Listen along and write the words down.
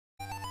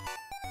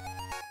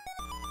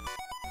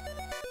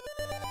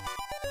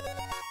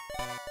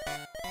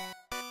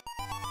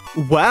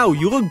Wow,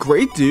 you look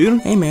great,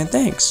 dude. Hey man,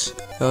 thanks.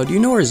 Do you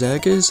know where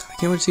Zach is? I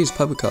can't wait to see his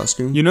puppet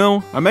costume. You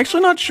know, I'm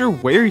actually not sure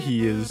where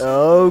he is.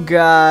 Oh,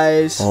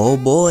 guys. Oh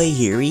boy,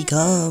 here he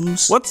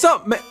comes. What's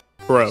up, man?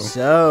 Bro.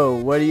 So,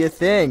 what do you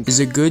think? Is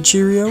it good,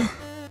 Cheerio?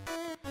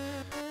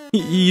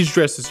 He's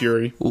dressed as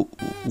Yuri.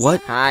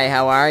 What? Hi,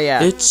 how are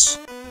ya?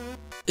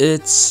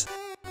 It's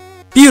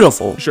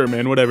beautiful. Sure,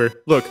 man, whatever.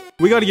 Look,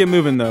 we gotta get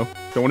moving, though.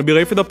 Don't want to be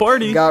late for the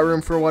party. Got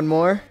room for one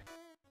more?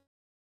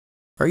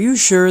 Are you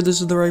sure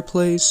this is the right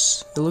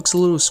place? It looks a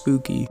little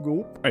spooky.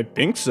 I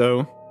think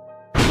so.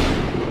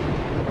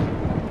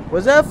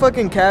 Was that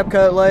fucking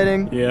CapCut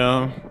lighting?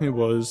 Yeah, it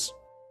was.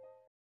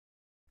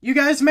 You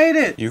guys made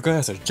it! You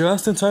guys are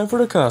just in time for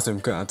the costume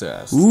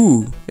contest.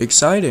 Ooh,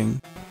 exciting.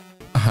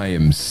 I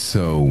am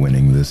so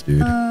winning this,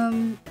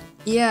 dude.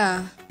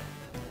 Yeah.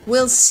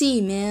 We'll see,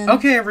 man.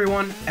 Okay,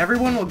 everyone.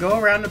 Everyone will go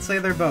around and say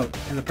their vote,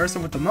 and the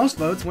person with the most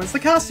votes wins the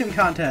costume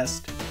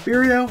contest.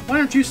 Birio, why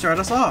don't you start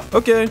us off?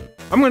 Okay,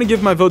 I'm gonna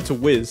give my vote to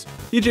Wiz.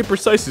 DJ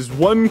Precise is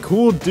one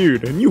cool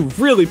dude, and you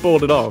really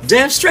pulled it off.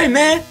 Damn straight,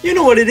 man. You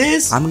know what it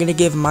is. I'm gonna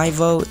give my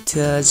vote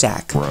to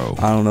Zach. Bro.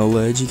 I don't know,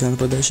 Ledge. You kind of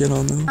put that shit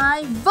on though.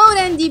 I vote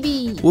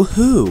NDB.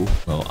 Woohoo.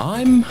 Well,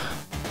 I'm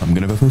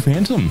gonna vote for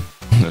Phantom.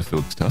 That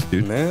feels tough,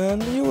 dude. Man,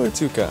 you were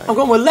too kind. I'm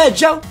going with Ledge,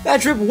 Joe.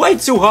 That trip way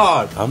too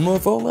hard. I'm gonna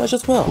vote Lash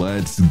as well.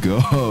 Let's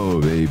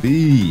go,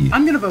 baby.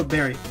 I'm gonna vote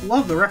Barry.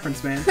 Love the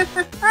reference, man.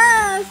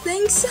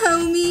 Thanks,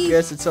 homie.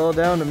 Guess it's all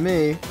down to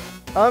me.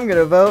 I'm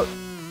gonna vote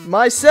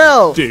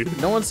myself! Dude.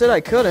 No one said I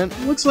couldn't.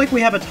 Looks like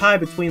we have a tie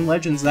between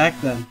Ledge and Zach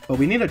then, but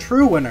we need a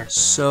true winner.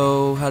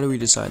 So, how do we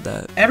decide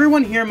that?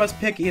 Everyone here must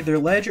pick either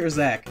Ledge or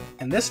Zach,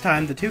 and this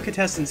time the two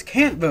contestants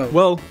can't vote.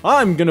 Well,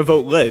 I'm gonna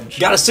vote Ledge.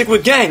 Gotta stick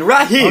with gang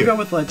right I'll here. go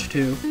with Ledge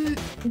too.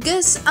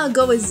 Guess I'll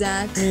go with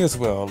Zach. Me as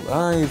well.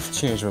 I've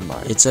changed my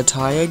mind. It's a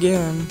tie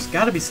again. There's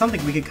gotta be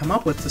something we could come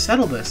up with to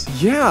settle this.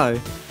 Yeah,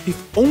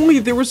 if only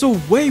there was a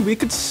way we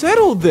could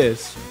settle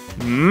this.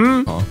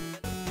 Huh?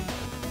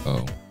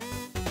 Oh.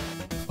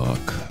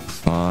 Fuck.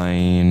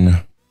 Fine.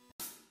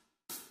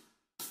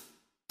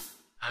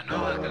 I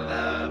know I can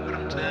lie, but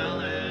I'm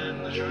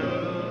telling the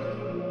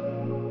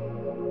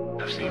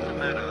truth. I've seen the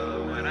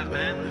meadow and I've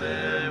been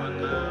there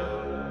with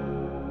love.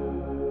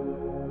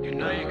 You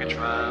know you can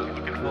try, but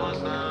you can force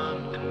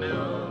something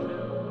new.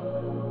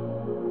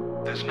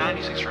 There's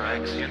 96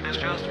 tracks, yet there's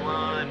just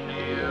one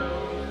you.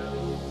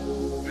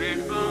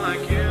 People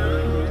like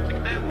you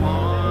think they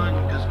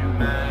want this new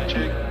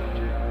magic.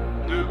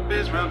 Loop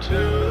is round 2,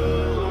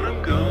 Lord,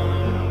 I'm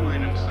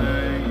going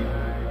insane.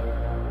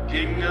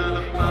 King of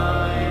the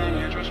fire,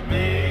 you trust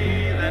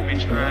me, that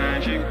means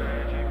tragic.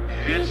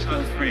 It's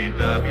a free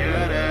dub,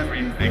 yet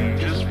everything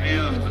just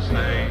feels the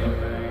same.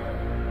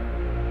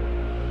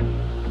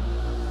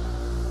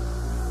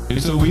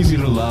 It's so easy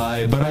to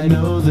lie, but I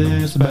know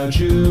this about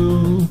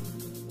you.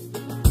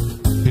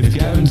 If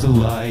Gavin's the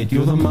light,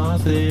 you're the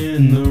moth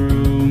in the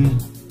room.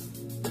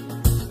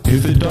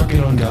 If the dark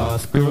get on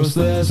goth, girls,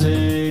 there's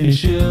any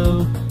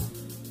chill.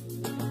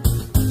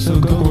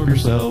 So go work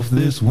yourself,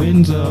 this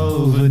win's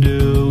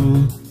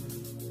overdue.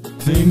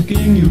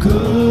 Thinking you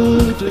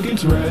could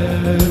against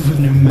Rev with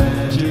new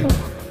magic,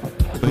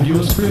 but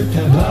your script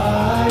had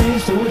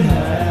lies, so it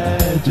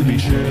had to be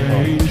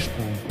changed.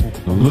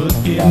 Look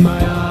in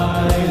my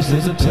eyes,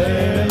 there's a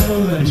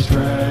tale that is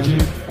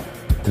tragic.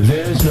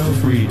 There's no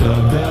free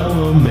dub that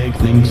will make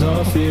things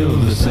all feel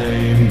the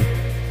same.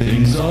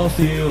 Things all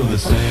feel the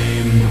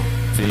same.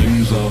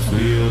 Things all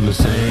feel the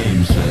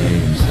same,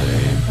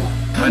 same.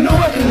 I know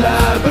I can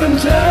lie, but I'm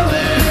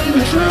telling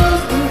the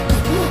truth.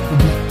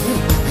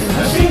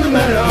 I've seen the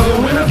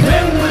meadow when I've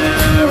been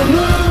there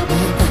alone.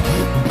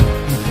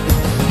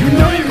 You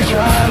know you can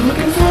try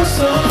looking for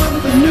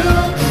something new.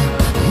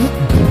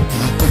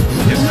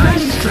 There's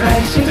 90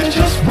 tracks, and there's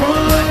just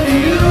one of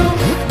you.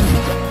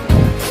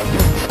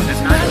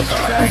 There's 90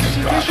 tracks,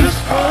 and there's just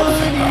one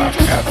of you.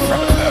 Just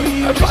one of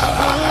you, just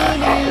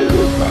one of you.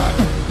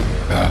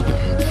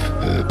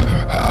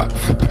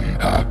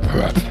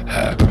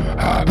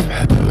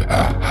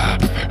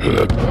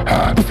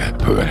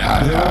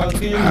 They're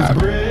walking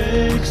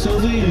bricks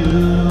over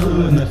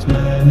you, and that's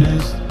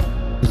madness.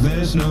 'Cause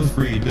there's no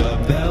free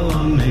dub that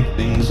will make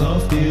things all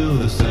feel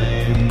the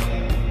same.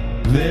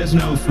 There's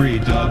no free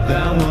dub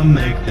that will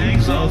make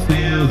things all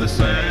feel the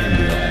same.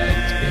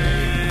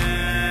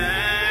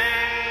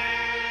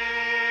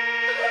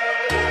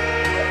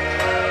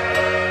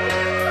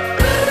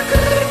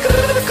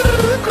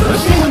 I've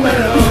seen the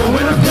meadow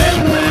when I've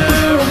been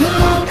there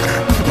alone.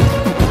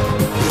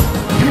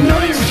 You know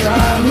you can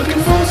try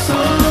looking for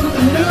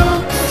something new.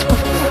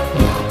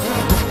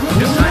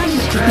 There's 90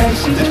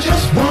 tracks and there's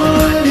just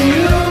one of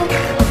you.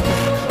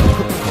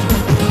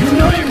 You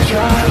know you can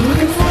try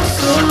looking for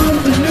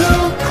something new.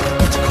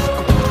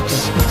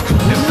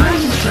 There's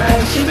 90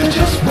 tracks and there's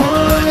just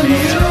one of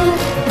you.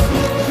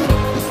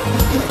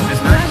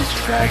 There's 90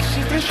 tracks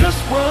and there's just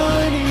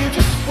one of you,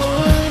 just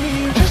one of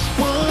you, just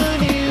one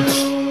of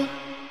you.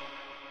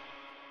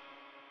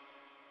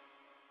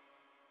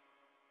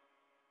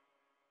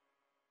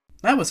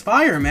 That was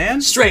fire,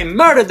 man. Straight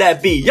murdered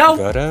that beat, yo.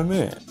 Gotta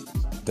admit.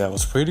 That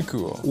was pretty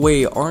cool.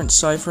 Wait, aren't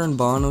Cypher and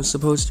Bono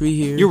supposed to be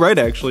here? You're right,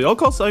 actually. I'll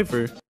call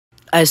Cypher.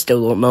 I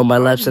still don't know my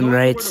lefts and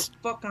rights.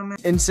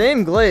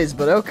 Insane glaze,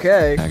 but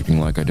okay. Acting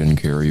like I didn't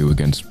carry you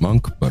against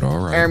Monk, but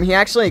alright. He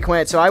actually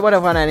quit, so I would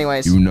have won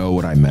anyways. You know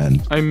what I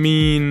meant. I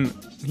mean,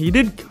 he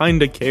did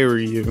kinda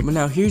carry you. But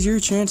now here's your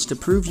chance to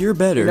prove you're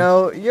better.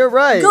 No, you're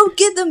right. Go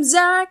get them,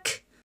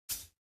 Zach!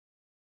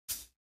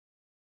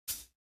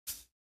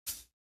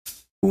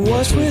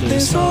 What's with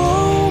this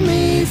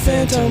homie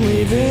phantom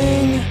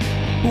leaving?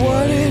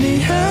 What did he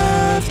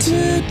have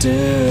to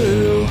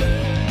do?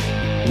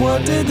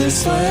 What did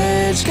this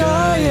sledge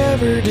guy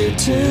ever do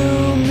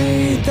to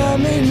me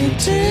that made me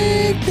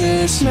take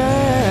this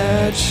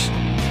match?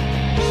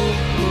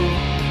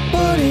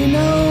 But he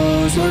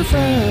knows we're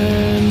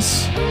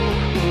friends,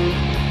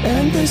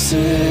 and this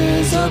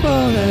is a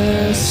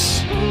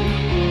bonus.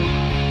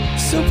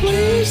 So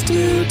please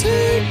do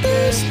take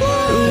this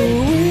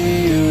line.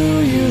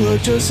 Ooh, you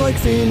look just like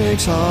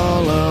Phoenix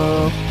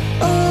Hollow.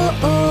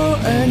 Oh,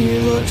 and you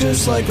look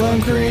just like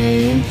Lime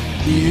Cream.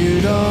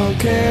 You don't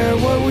care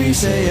what we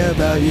say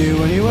about you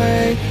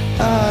anyway.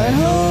 I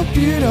hope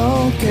you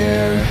don't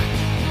care.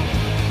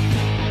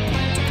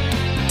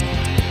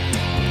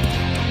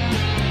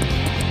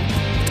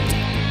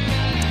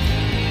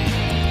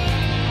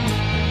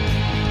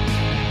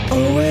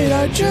 Oh wait,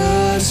 I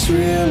just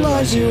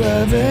realized you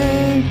have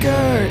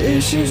anger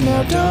issues.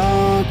 Now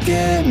don't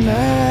get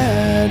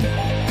mad.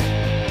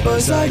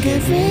 Buzz, I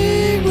gave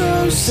me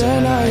gross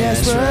and I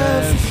asked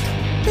Ref,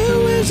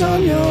 who is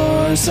on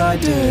your side,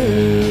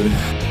 dude?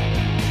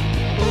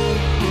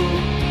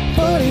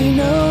 But he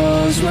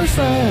knows we're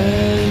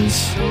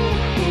friends,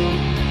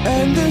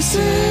 and this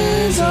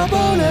is a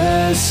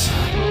bonus.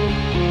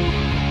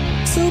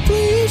 So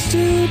please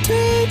do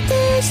take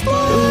this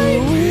line.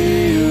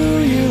 Ooh,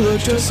 you look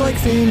just like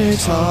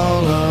Phoenix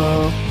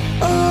Hollow.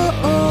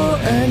 Oh,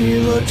 and you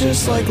look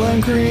just like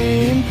Lime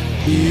Cream.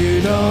 You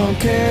don't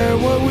care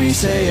what we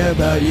say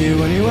about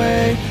you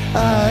anyway.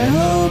 I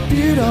hope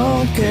you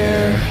don't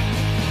care.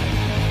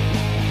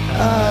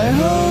 I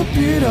hope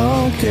you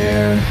don't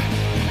care.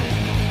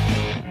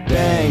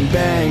 Bang,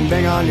 bang,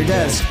 bang on your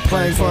desk.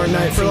 Playing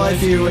Fortnite for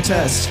life, you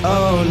attest.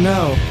 Oh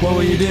no, what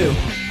will you do?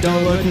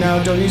 Don't look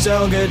now, don't use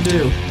Elga,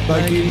 do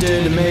like you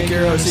did to make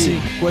your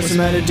OC. What's the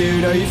matter,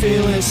 dude? Are you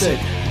feeling sick?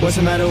 What's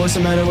the matter, what's the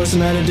matter, what's the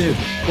matter, dude?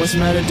 What's the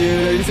matter,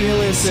 dude? Are you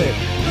feeling sick?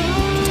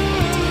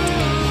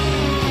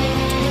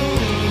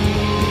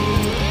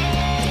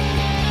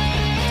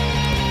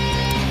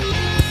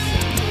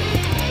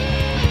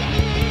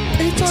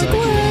 It's like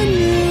when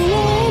you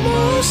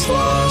almost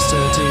lost a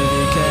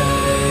TV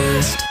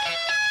cast.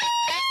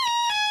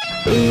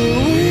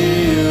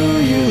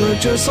 Ooh, you look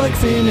just like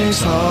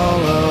Phoenix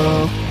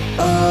Hollow.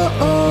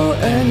 Oh,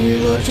 and you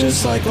look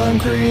just like Lime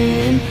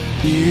Cream.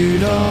 You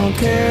don't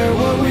care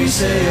what we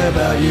say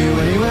about you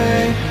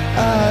anyway.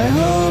 I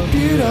hope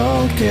you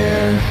don't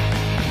care.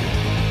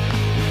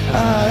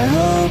 I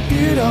hope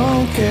you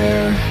don't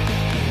care.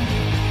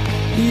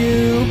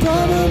 You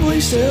probably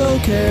still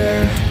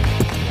care.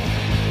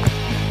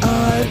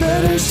 I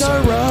better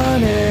start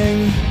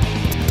running.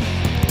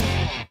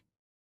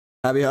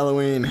 Happy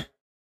Halloween.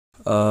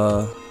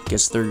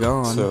 Guess they're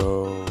gone.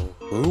 So,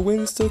 who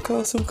wins the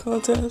costume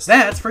contest?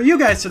 That's for you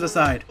guys to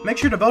decide. Make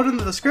sure to vote in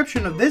the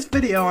description of this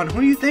video on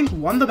who you think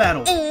won the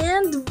battle.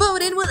 And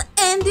voting will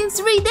end in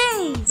 3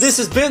 days! This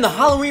has been the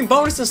Halloween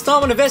bonus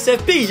installment of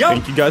SFB, yo!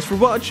 Thank you guys for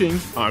watching.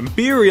 I'm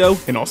Birio,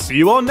 and I'll see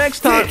you all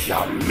next time. Did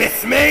you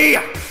miss me?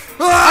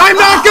 I'm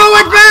not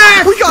going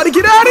back! We gotta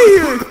get out of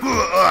here!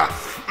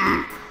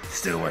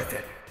 Still worth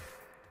it.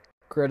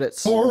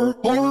 Credits. Horror,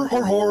 horror,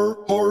 horror,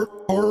 horror,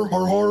 horror,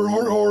 horror,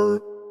 horror,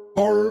 horror.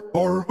 Horror,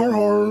 horror,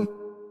 horror,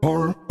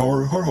 horror,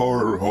 horror,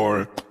 horror,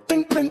 horror.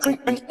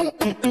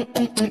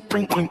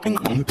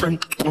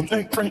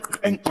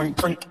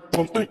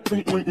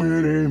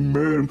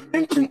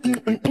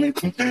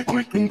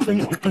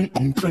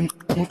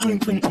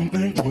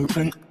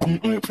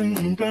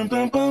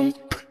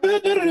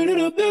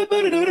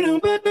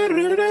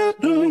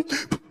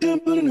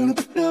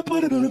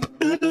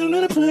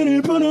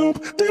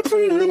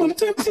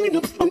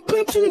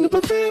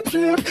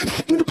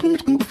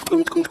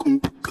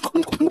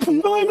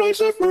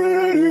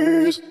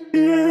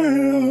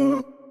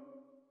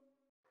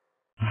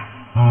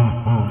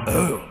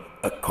 Oh,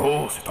 of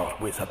course you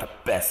thought Wiz had the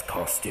best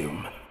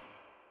costume.